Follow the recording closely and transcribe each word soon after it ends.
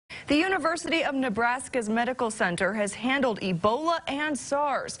The University of Nebraska's Medical Center has handled Ebola and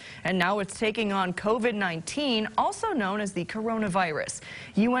SARS, and now it's taking on COVID-19, also known as the coronavirus.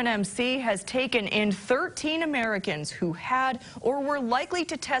 UNMC has taken in 13 Americans who had or were likely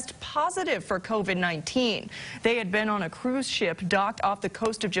to test positive for COVID-19. They had been on a cruise ship docked off the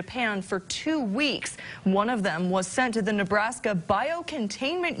coast of Japan for 2 weeks. One of them was sent to the Nebraska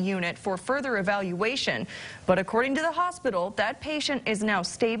Biocontainment Unit for further evaluation. But according to the hospital, that patient is now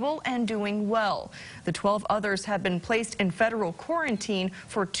stable and doing well. The 12 others have been placed in federal quarantine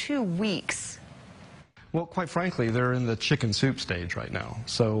for 2 weeks. Well, quite frankly, they're in the chicken soup stage right now.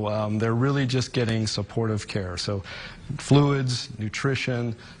 So they're really just getting supportive care. So fluids,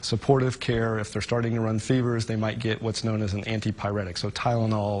 nutrition, supportive care. If they're starting to run fevers, they might get what's known as an antipyretic, so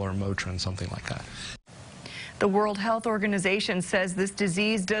Tylenol or Motrin, something like that. The World Health Organization says this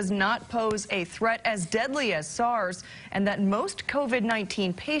disease does not pose a threat as deadly as SARS and that most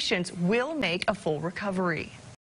COVID-19 patients will make a full recovery.